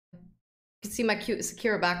You can see my cute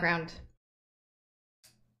Sakura background.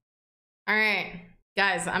 All right,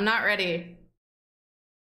 guys, I'm not ready.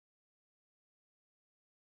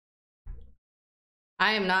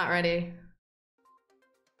 I am not ready.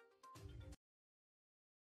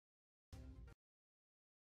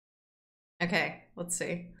 Okay, let's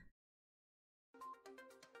see.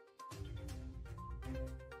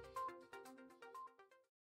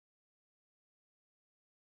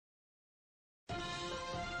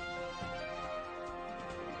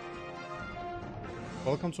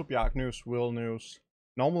 Welcome to Bjark News Real News.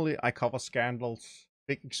 Normally I cover scandals,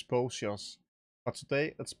 big exposures, but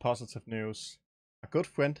today it's positive news. A good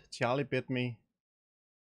friend, charlybitmey,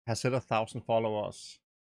 has hit 1,000 followers.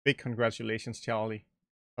 Big congratulations, Charlie.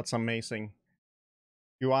 That's amazing.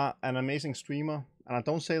 You are an amazing streamer, and I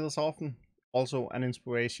don't say this often, also an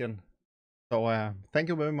inspiration. So thank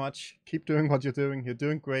you very much. Keep doing what you're doing. You're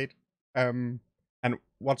doing great. And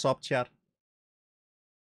what's up, chat?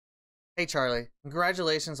 Hey Charlie,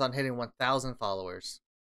 congratulations on hitting 1,000 followers.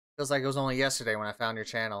 Feels like it was only yesterday when I found your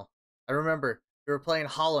channel. I remember, you were playing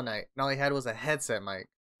Hollow Knight and all you had was a headset mic.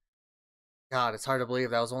 God, it's hard to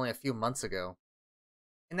believe that was only a few months ago.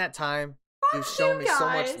 In that time, you've shown me so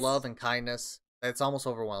much love and kindness that it's almost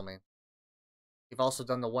overwhelming. You've also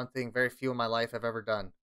done the one thing very few in my life have ever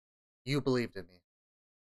done. You believed in me.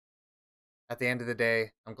 At the end of the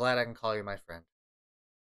day, I'm glad I can call you my friend.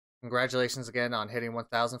 Congratulations again on hitting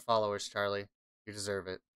 1,000 followers, Charlie. You deserve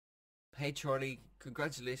it. Hey Charlie,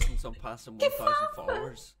 congratulations on passing 1,000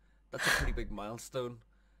 followers. That's a pretty big milestone.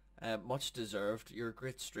 Much deserved. You're a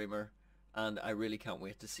great streamer, and I really can't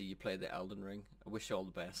wait to see you play the Elden Ring. I wish you all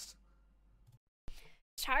the best.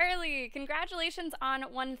 Charlie, congratulations on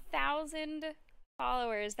 1,000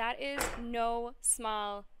 followers. That is no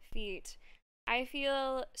small feat. I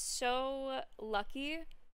feel so lucky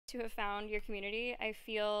to have found your community. I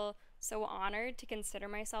feel so honored to consider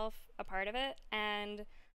myself a part of it, and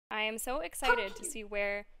I am so excited to see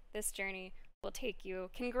where this journey will take you.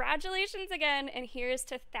 Congratulations again, and here's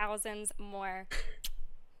to thousands more.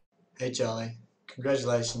 Hey Charlie,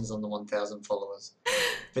 congratulations on the 1,000 followers.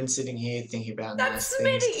 Been sitting here thinking about nice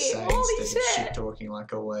things to say instead of shit talking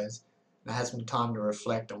like always. And I had some time to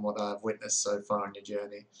reflect on what I've witnessed so far on your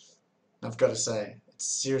journey. And I've got to say, it's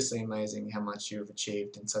seriously amazing how much you have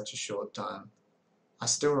achieved in such a short time. I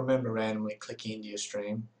still remember randomly clicking into your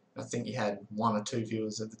stream, and I think you had 1 or 2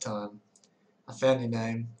 viewers at the time. I found your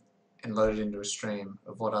name and loaded into a stream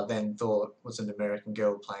of what I then thought was an American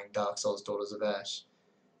girl playing Dark Souls Daughters of Ash.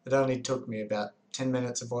 It only took me about 10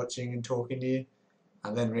 minutes of watching and talking to you.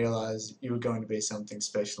 I then realised you were going to be something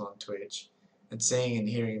special on Twitch, and seeing and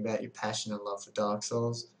hearing about your passion and love for Dark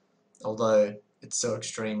Souls, although it's so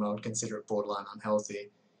extreme I would consider it borderline unhealthy,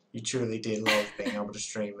 you truly did love being able to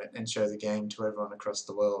stream it and show the game to everyone across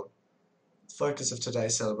the world. The focus of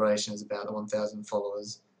today's celebration is about the 1,000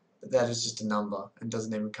 followers, but that is just a number and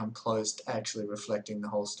doesn't even come close to actually reflecting the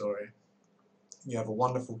whole story. You have a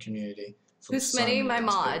wonderful community full of so many my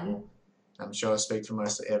nice mod. people. I'm sure I speak for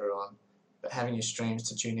mostly everyone, but having your streams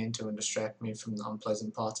to tune into and distract me from the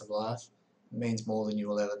unpleasant parts of life means more than you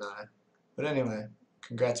will ever know. But anyway,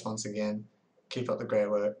 congrats once again, keep up the great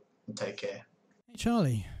work, and take care. Hey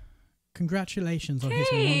Charlie, congratulations on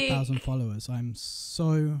hitting 1,000 followers. I'm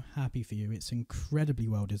so happy for you. It's incredibly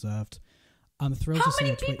well deserved. I'm thrilled to see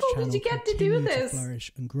your Twitch channel continue to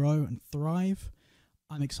flourish and grow and thrive.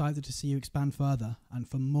 I'm excited to see you expand further and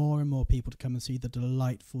for more and more people to come and see the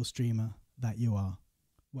delightful streamer that you are.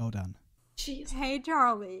 Well done. Jeez. Hey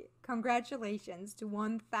Charlie, congratulations to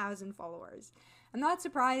 1,000 followers. I'm not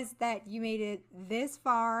surprised that you made it this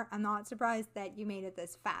far. I'm not surprised that you made it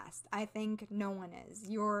this fast. I think no one is.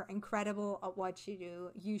 You're incredible at what you do.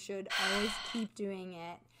 You should always keep doing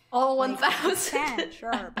it. All Like, 1,000.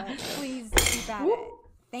 sure, but please keep at it.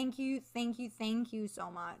 Thank you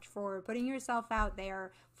so much for putting yourself out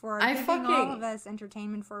there, for giving all of us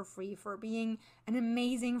entertainment for free, for being an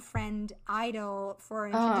amazing friend, idol, for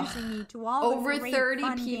introducing me to all over the great 30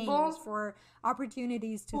 fun people, games, for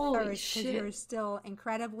opportunities to flourish, because you're still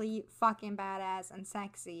incredibly fucking badass and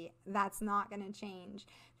sexy. That's not gonna change.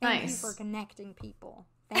 Thank you for connecting people.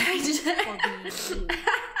 Thank you for being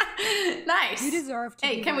you. Nice. You deserve to.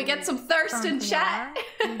 Hey, can we get some thirst in chat?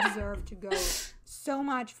 You deserve to go so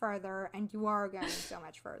much further, and you are going so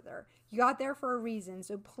much further. You got there for a reason,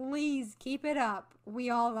 so please keep it up.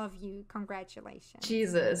 We all love you. Congratulations.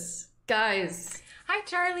 Jesus. Guys. Hi,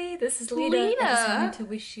 Charlie. This is Lita. I just wanted to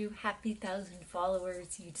wish you happy 1,000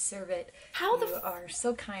 followers. You deserve it. You are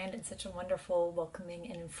so kind and such a wonderful,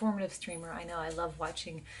 welcoming, and informative streamer. I know I love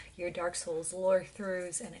watching your Dark Souls lore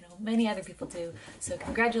throughs, and I know many other people do. So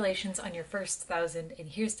congratulations on your first 1,000, and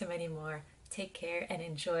here's to many more. Take care and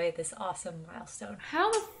enjoy this awesome milestone.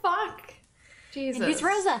 How the fuck? Jesus. And here's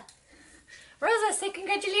Rosa. Rosa, say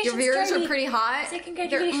congratulations, Your viewers Charlie. are pretty hot. Say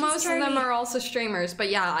congratulations, Most Charlie. of them are also streamers, but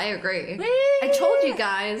yeah, I agree. I told you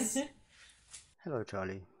guys. Hello,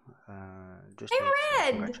 Charlie. Just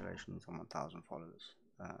Red. Congratulations on 1,000 followers.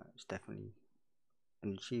 It's definitely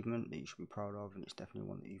an achievement that you should be proud of, and it's definitely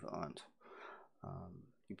one that you've earned.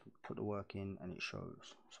 You put the work in, and it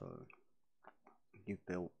shows. So you've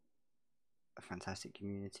built a fantastic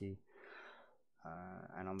community,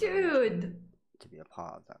 and I'm very excited to be a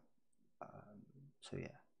part of that. So yeah,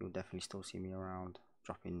 you'll definitely still see me around,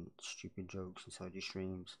 dropping stupid jokes inside your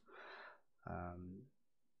streams.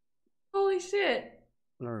 Holy shit.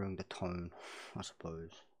 Lowering the tone, I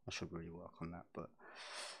suppose. I should really work on that, but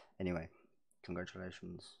anyway,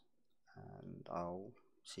 congratulations, and I'll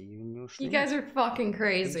see you in your stream. You guys are fucking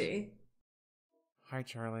crazy. Hi,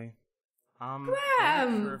 Charlie. Graham!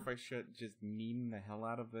 I'm not sure if I should just meme the hell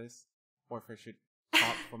out of this, or if I should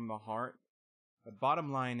talk from the heart. The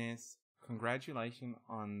bottom line is, congratulations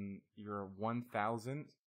on your 1,000.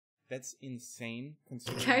 That's insane,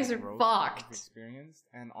 considering You guys the are growth fucked. you've experienced.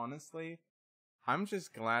 And honestly, I'm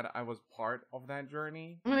just glad I was part of that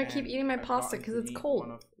journey. I'm gonna keep eating my I've pasta gotten because to it's meet cold.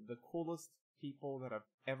 One of the coolest people that I've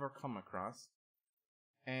ever come across.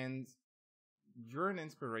 And you're an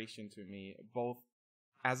inspiration to me, both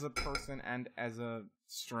as a person and as a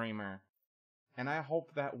streamer. And I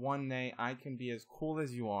hope that one day I can be as cool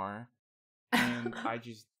as you are. And I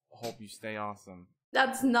just hope you stay awesome.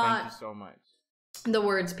 That's not Thank you so much. the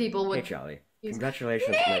words people would. Hey Charlie,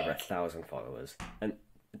 congratulations on over 1,000 followers. And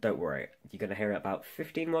don't worry, you're going to hear it about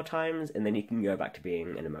 15 more times, and then you can go back to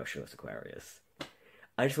being an emotionless Aquarius.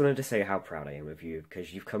 I just wanted to say how proud I am of you,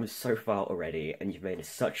 because you've come so far already, and you've made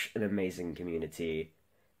such an amazing community,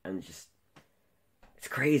 and just... It's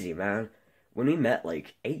crazy, man. When we met,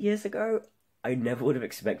 like, 8 years ago, I never would have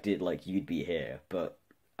expected, like, you'd be here, but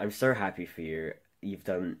I'm so happy for you. You've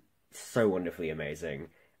done so wonderfully amazing,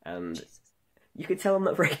 and you can tell I'm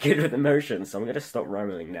not very good with emotions, so I'm going to stop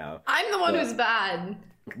rambling now. I'm the one who's bad.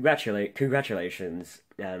 Congratulations,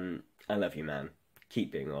 and I love you, man.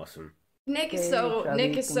 Keep being awesome. Nick is so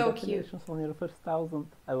cute. Congratulations on your first 1,000.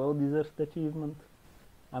 A well-deserved achievement.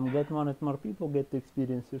 I'm glad more and more people get to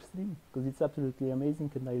experience your stream, because it's absolutely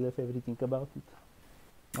amazing and I love everything about it.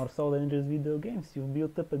 More so than just video games, you've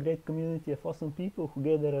built up a great community of awesome people who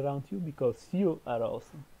gather around you because you are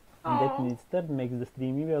awesome. And that in its turn makes the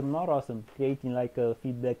stream even more awesome, creating like a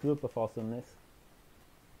feedback loop of awesomeness.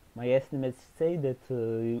 My estimates say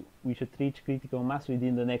that we should reach critical mass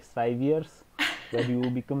within the next 5 years, where you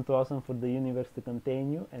will become too awesome for the universe to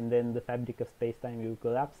contain you, and then the fabric of space-time will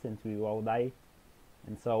collapse and we will all die.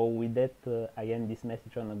 And so with that, I end this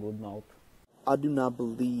message on a good note. I do not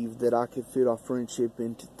believe that I can fit our friendship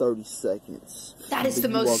into 30 seconds. That is the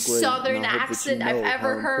most southern accent I've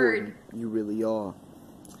ever heard. You really are.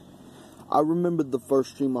 I remember the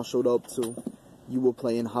first stream I showed up to. You were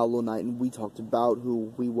playing Hollow Knight and we talked about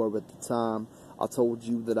who we were at the time. I told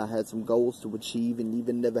you that I had some goals to achieve, and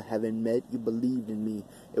even never having met, you believed in me.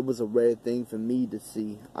 It was a rare thing for me to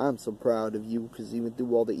see. I'm so proud of you, because even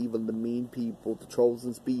through all the evil, the mean people, the trolls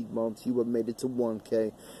and speed bumps, you have made it to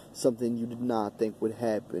 1K. Something you did not think would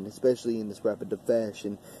happen, especially in this rapid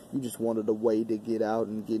fashion. You just wanted a way to get out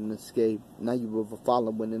and get an escape. Now you have a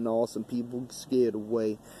following and awesome people scared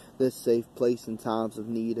away. This safe place in times of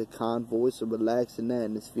need, a kind voice, a relaxing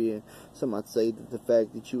atmosphere. Some might say that the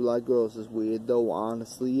fact that you like girls is weird, though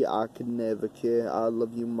honestly, I could never care. I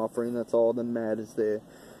love you, my friend, that's all that matters there.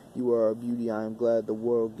 You are a beauty I am glad the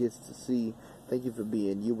world gets to see. Thank you for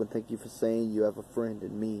being you, and thank you for saying you have a friend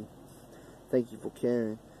in me. Thank you for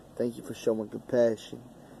caring. Thank you for showing compassion.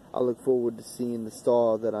 I look forward to seeing the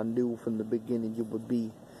star that I knew from the beginning you would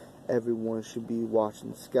be. Everyone should be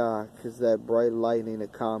watching the sky, because that bright light ain't a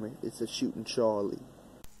comet, it's a shooting Charlie.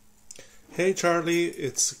 Hey Charlie,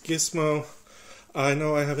 it's Gizmo. I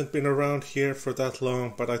know I haven't been around here for that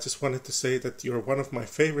long, but I just wanted to say that you're one of my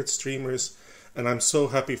favorite streamers, and I'm so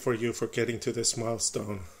happy for you for getting to this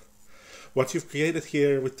milestone. What you've created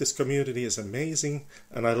here with this community is amazing,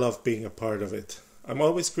 and I love being a part of it. I'm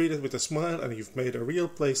always greeted with a smile, and you've made a real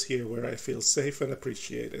place here where I feel safe and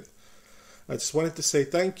appreciated. I just wanted to say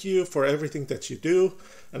thank you for everything that you do,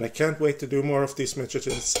 and I can't wait to do more of these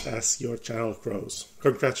messages as your channel grows.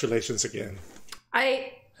 Congratulations again.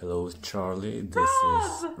 Hello, Charlie. This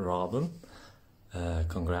is Robin.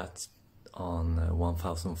 Congrats on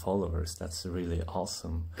 1,000 followers. That's really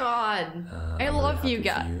awesome. God, I I'm love really you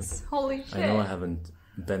happy for guys. Holy shit. I know I haven't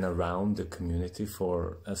been around the community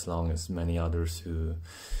for as long as many others who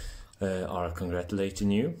are congratulating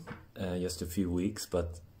you, just a few weeks,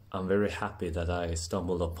 but I'm very happy that I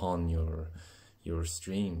stumbled upon your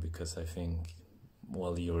stream, because I think,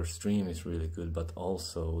 well, your stream is really good, but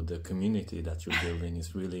also the community that you're building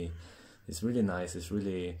is really nice. It's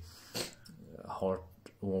really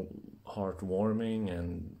heartwarming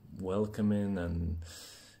and welcoming, and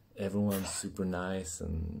everyone's super nice,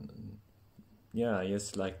 and yeah, I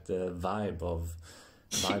just like the vibe of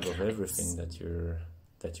everything that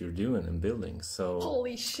you're doing and building. So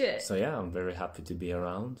holy shit. So yeah, I'm very happy to be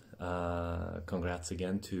around. Congrats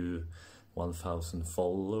again to 1,000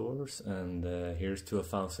 followers, and here's to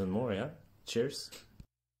 1,000 more. Yeah, cheers.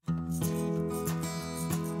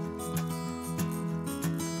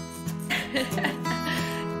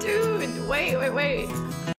 Dude, wait.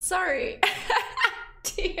 Sorry.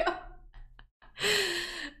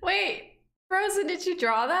 Wait, Frozen, did you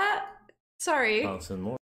draw that? Sorry. 1,000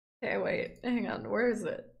 more. Okay, wait, hang on, where is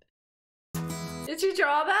it? Did you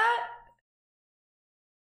draw that?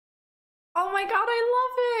 Oh my god, I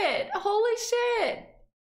love it! Holy shit!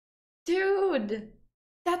 Dude,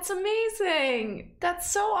 that's amazing! That's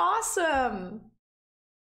so awesome!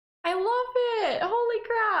 I love it! Holy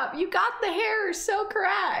crap, you got the hair so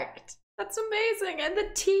correct! That's amazing! And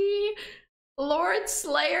the T, Lord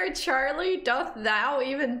Slayer Charlie, doth thou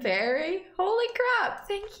even vary? Holy crap,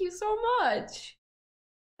 thank you so much!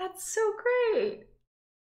 That's so great!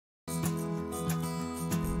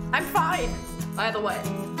 I'm fine, by the way.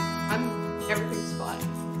 Everything's fine.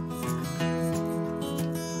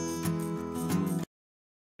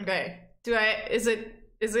 Okay. Is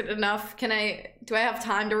it enough? Do I have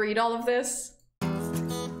time to read all of this?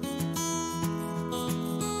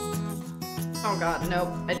 Oh god, nope,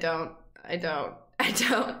 I don't.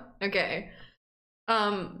 Okay.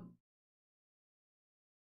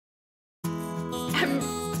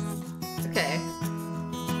 Okay.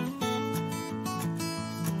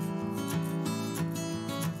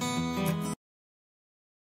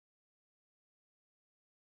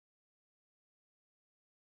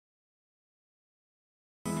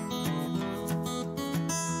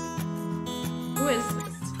 Who is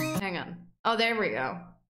this? Hang on. Oh, there we go.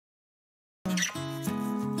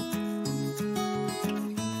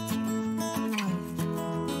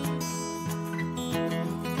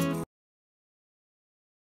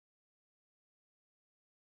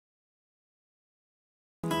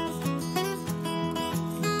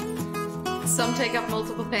 Some take up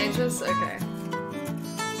multiple pages? Okay.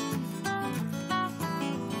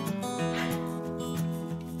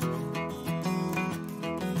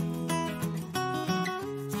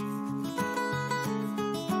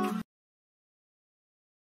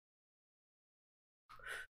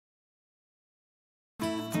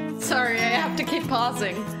 Sorry, I have to keep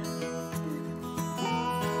pausing.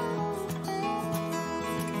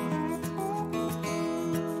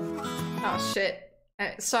 Oh shit.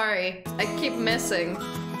 Sorry, I keep missing.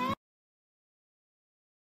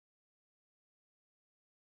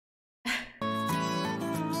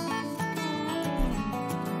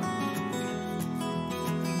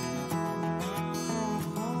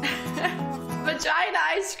 Vagina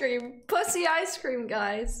ice cream. Pussy ice cream,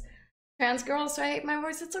 guys. Trans girls, do I hate my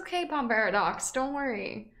voice? It's okay, Palm Paradox. Don't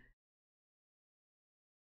worry.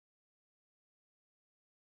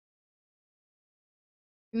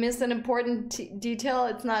 Missed an important detail.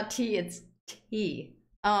 It's not T, it's T.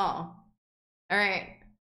 Oh. Alright.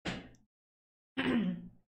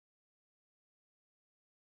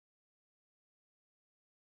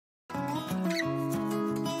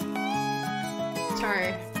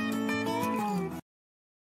 Sorry.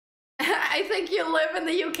 I think you live in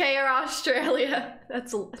the UK or Australia.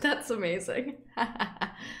 That's amazing.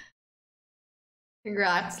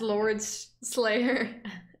 Congrats, Lord Slayer.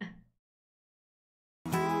 A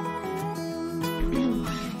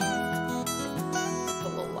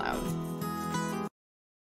little loud.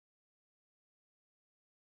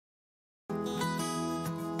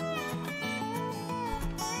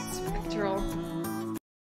 Spectral.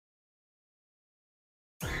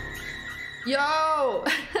 Yo!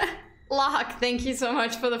 Locke, thank you so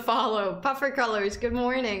much for the follow. Puffer Colors, good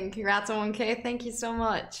morning. Congrats on 1K, thank you so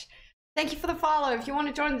much. Thank you for the follow. If you want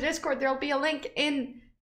to join the Discord, there'll be a link in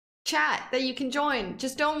chat that you can join.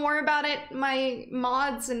 Just don't worry about it. My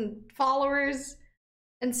mods and followers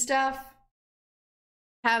and stuff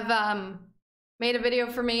have made a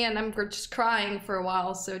video for me, and I'm just crying for a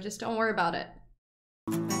while, so just don't worry about it.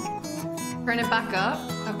 Turn it back up?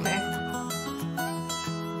 Okay.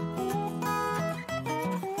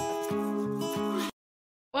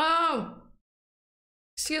 Whoa!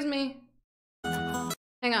 Excuse me.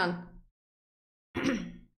 Hang on.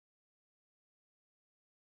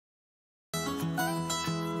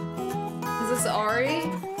 Is this Ari?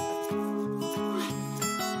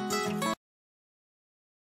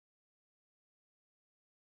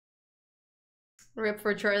 Rip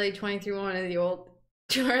for Charlie 23, one of the old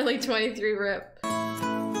Charlie 23 rip.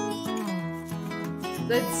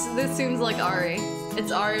 This seems like Ari.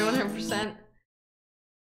 It's Ari 100%.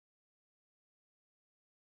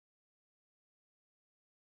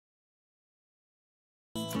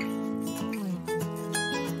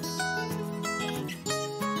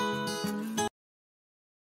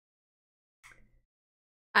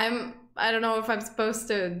 I don't know if I'm supposed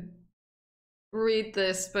to read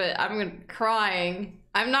this, but I'm crying.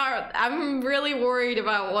 I'm really worried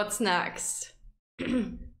about what's next.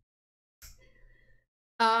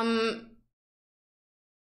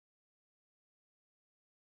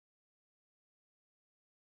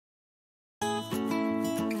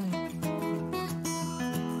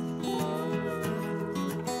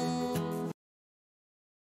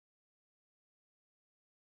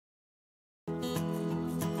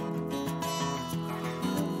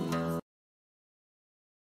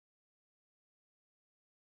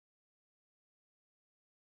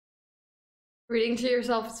 Reading to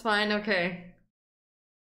yourself is fine, okay.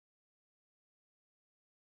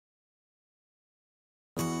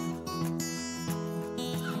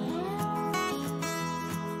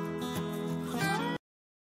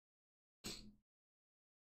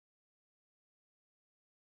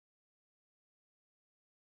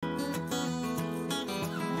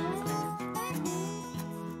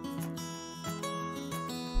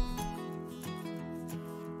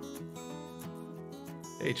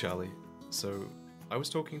 Hey Charlie, so I was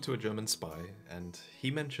talking to a German spy and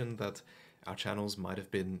he mentioned that our channels might have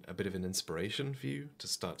been a bit of an inspiration for you to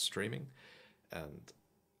start streaming, and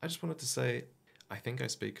I just wanted to say I think I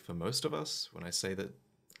speak for most of us when I say that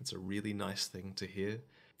it's a really nice thing to hear.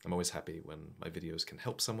 I'm always happy when my videos can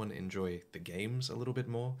help someone enjoy the games a little bit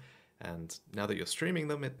more, and now that you're streaming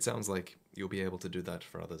them, it sounds like you'll be able to do that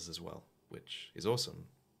for others as well, which is awesome.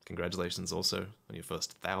 Congratulations also on your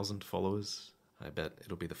first 1,000 followers. I bet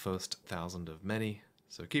it'll be the first 1,000 of many,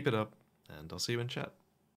 so keep it up, and I'll see you in chat.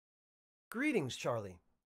 Greetings, Charlie.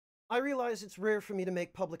 I realize it's rare for me to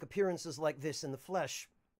make public appearances like this in the flesh.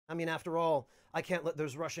 I mean, after all, I can't let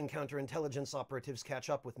those Russian counterintelligence operatives catch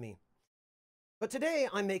up with me. But today,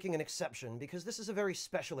 I'm making an exception because this is a very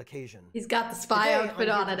special occasion. He's got the spy outfit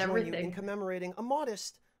on and everything. In commemorating a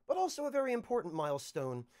modest, but also a very important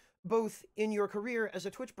milestone, both in your career as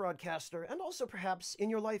a Twitch broadcaster and also perhaps in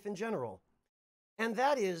your life in general. And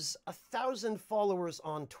that is 1,000 followers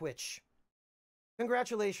on Twitch.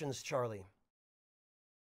 Congratulations, Charlie.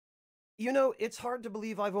 You know, it's hard to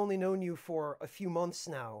believe I've only known you for a few months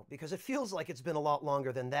now, because it feels like it's been a lot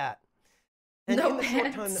longer than that. And in the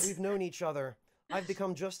short time that we've known each other, I've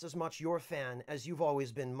become just as much your fan as you've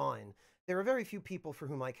always been mine. There are very few people for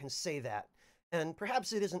whom I can say that, and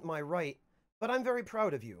perhaps it isn't my right, but I'm very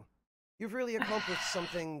proud of you. You've really accomplished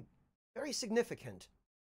something very significant.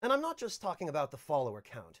 And I'm not just talking about the follower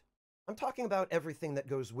count. I'm talking about everything that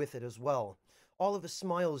goes with it as well. All of the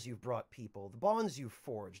smiles you've brought people, the bonds you've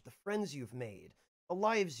forged, the friends you've made, the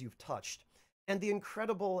lives you've touched, and the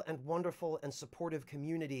incredible and wonderful and supportive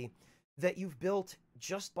community that you've built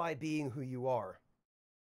just by being who you are.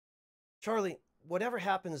 Charlie, whatever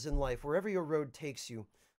happens in life, wherever your road takes you,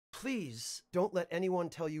 please don't let anyone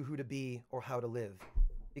tell you who to be or how to live,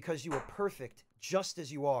 because you are perfect just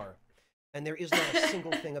as you are. And there is not a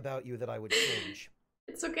single thing about you that I would change.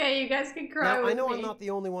 It's okay, you guys can cry now, with I know me. I'm not the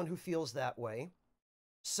only one who feels that way.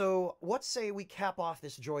 So, what say we cap off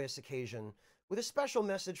this joyous occasion with a special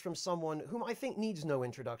message from someone whom I think needs no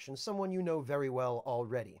introduction, someone you know very well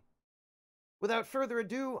already. Without further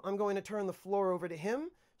ado, I'm going to turn the floor over to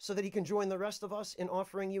him so that he can join the rest of us in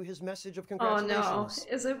offering you his message of congratulations. Oh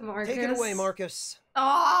no, is it Marcus? Take it away, Marcus.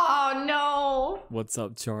 Oh no! What's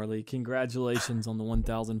up, Charlie? Congratulations on the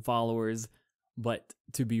 1,000 followers. But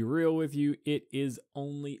to be real with you, it is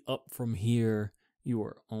only up from here. You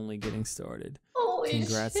are only getting started. Holy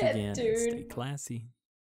Congrats shit, again. dude. And stay classy.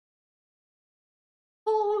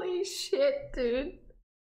 Holy shit, dude.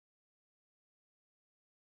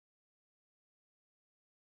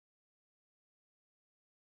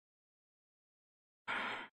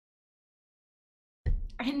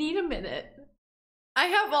 I need a minute. I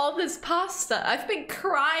have all this pasta. I've been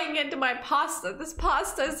crying into my pasta. This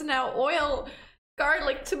pasta is now oil,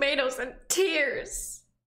 garlic, tomatoes, and tears.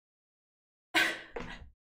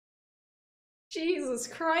 Jesus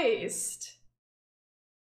Christ.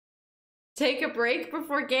 Take a break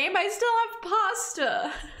before game? I still have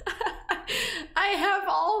pasta. I have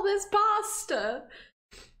all this pasta.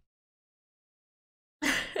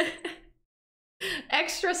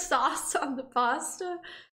 Extra sauce on the pasta?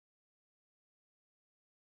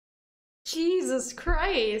 Jesus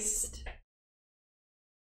Christ.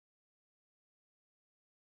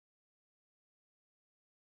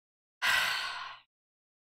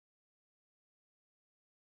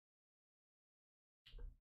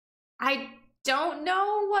 I don't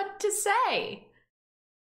know what to say.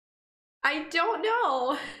 I don't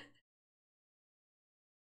know.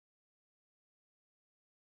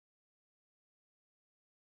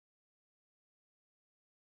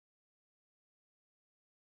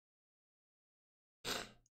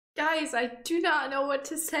 Guys, I do not know what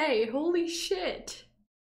to say. Holy shit.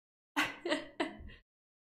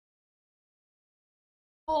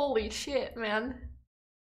 Holy shit, man.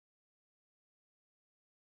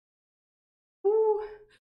 Ooh.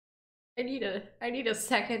 I need a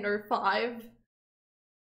second or 5.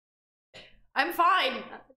 I'm fine.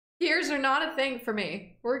 Tears are not a thing for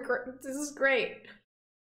me. This is great.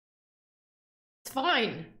 It's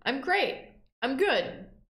fine. I'm great. I'm good.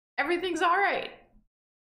 Everything's alright.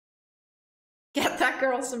 Get that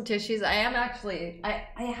girl some tissues. I am actually,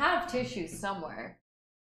 I have tissues somewhere.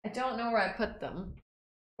 I don't know where I put them.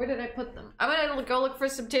 Where did I put them? I'm gonna go look for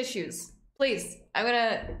some tissues. Please. I'm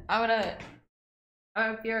gonna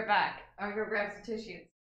be right back. I'm gonna go grab some tissues.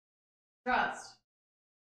 Trust.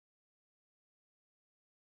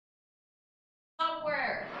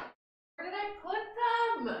 Somewhere. Where did I put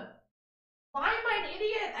them? Why am I an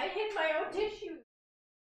idiot? I hid my own tissues.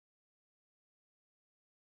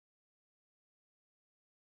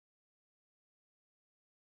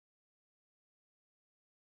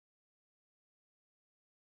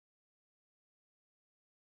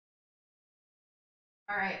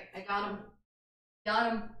 Alright, I got him.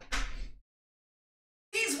 Got him.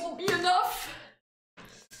 These will be enough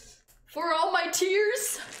for all my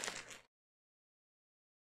tears.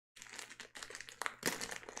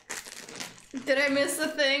 Did I miss the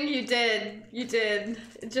thing? You did. You did.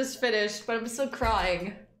 It just finished, but I'm still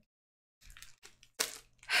crying.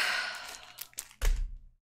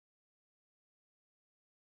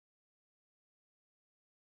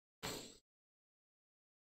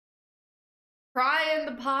 Cry in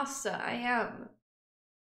the pasta, I am.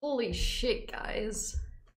 Holy shit, guys.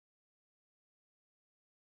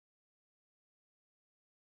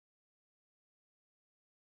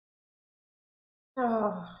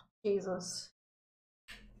 Oh, Jesus.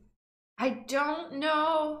 I don't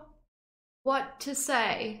know what to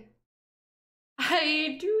say.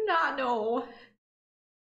 I do not know.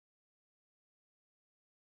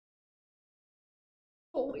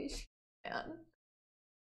 Holy shit, man.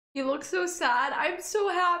 He looks so sad. I'm so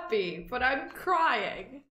happy, but I'm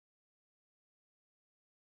crying.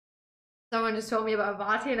 Someone just told me about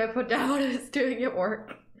Vati and I put down what I was doing at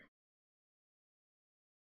work.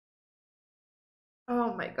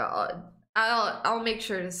 Oh my god. I'll make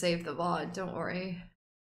sure to save the VOD, don't worry.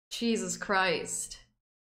 Jesus Christ.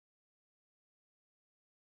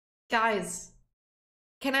 Guys,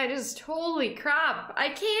 can I just, holy crap. I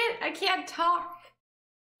can't talk.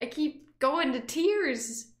 I keep going to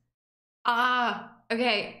tears.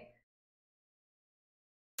 Okay.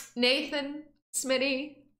 Nathan,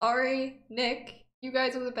 Smitty, Ari, Nick, you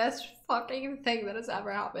guys are the best fucking thing that has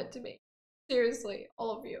ever happened to me. Seriously,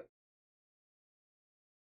 all of you.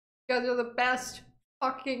 You guys are the best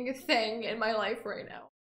fucking thing in my life right now.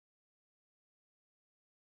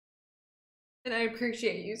 And I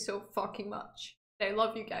appreciate you so fucking much. I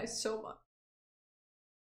love you guys so much.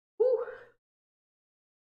 Whew.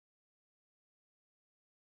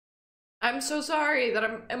 I'm so sorry that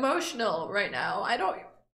I'm emotional right now. I don't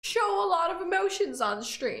show a lot of emotions on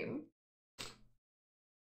stream.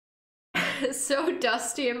 So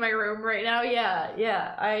dusty in my room right now.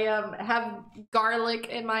 Yeah. I have garlic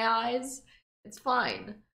in my eyes. It's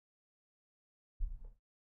fine.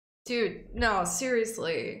 Dude, no,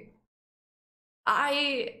 seriously.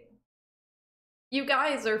 You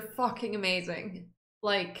guys are fucking amazing.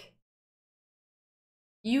 Like,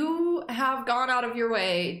 you have gone out of your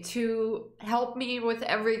way to help me with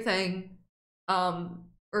everything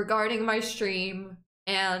regarding my stream,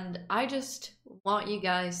 and I just want you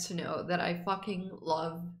guys to know that I fucking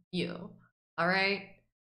love you. Alright?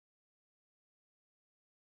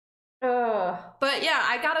 But yeah,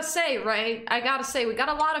 I gotta say, right? We got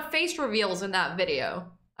a lot of face reveals in that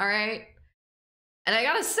video. Alright? And I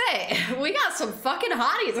gotta say, we got some fucking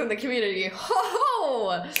hotties in the community. Ho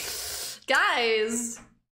ho! Guys,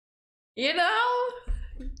 You know?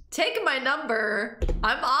 Take my number.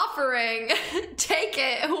 I'm offering. Take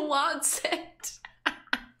it. Who wants it?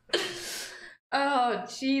 Oh,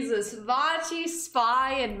 Jesus. Vachi,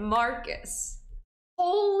 Spy, and Marcus.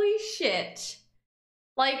 Holy shit.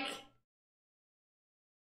 Like...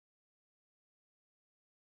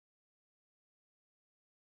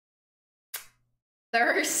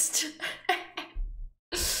 Thirst.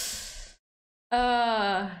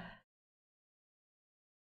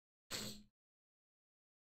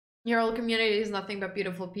 Your whole community is nothing but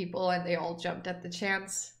beautiful people, and they all jumped at the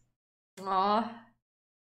chance. Aw.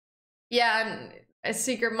 Yeah, and a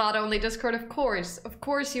secret mod only Discord, of course. Of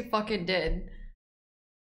course you fucking did.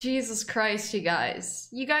 Jesus Christ, you guys.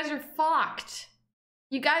 You guys are fucked.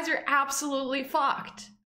 You guys are absolutely fucked.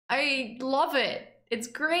 I love it. It's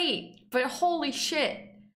great, but holy shit.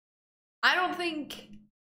 I don't think...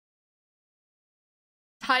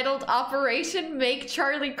 Titled Operation Make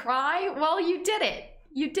Charlie Cry? Well, you did it.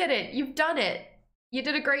 You did it. You've done it. You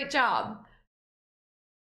did a great job.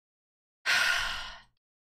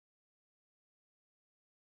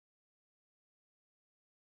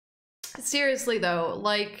 Seriously though,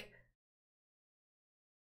 like...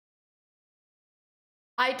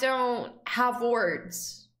 I don't have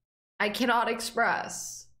words. I cannot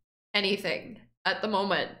express anything at the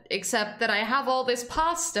moment, except that I have all this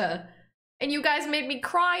pasta, and you guys made me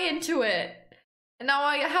cry into it. And now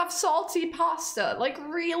I have salty pasta, like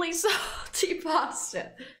really salty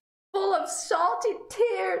pasta, full of salty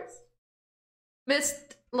tears.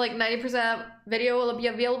 Missed like 90% video will be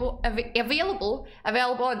available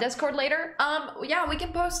on Discord later. Yeah, we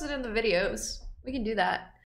can post it in the videos. We can do that.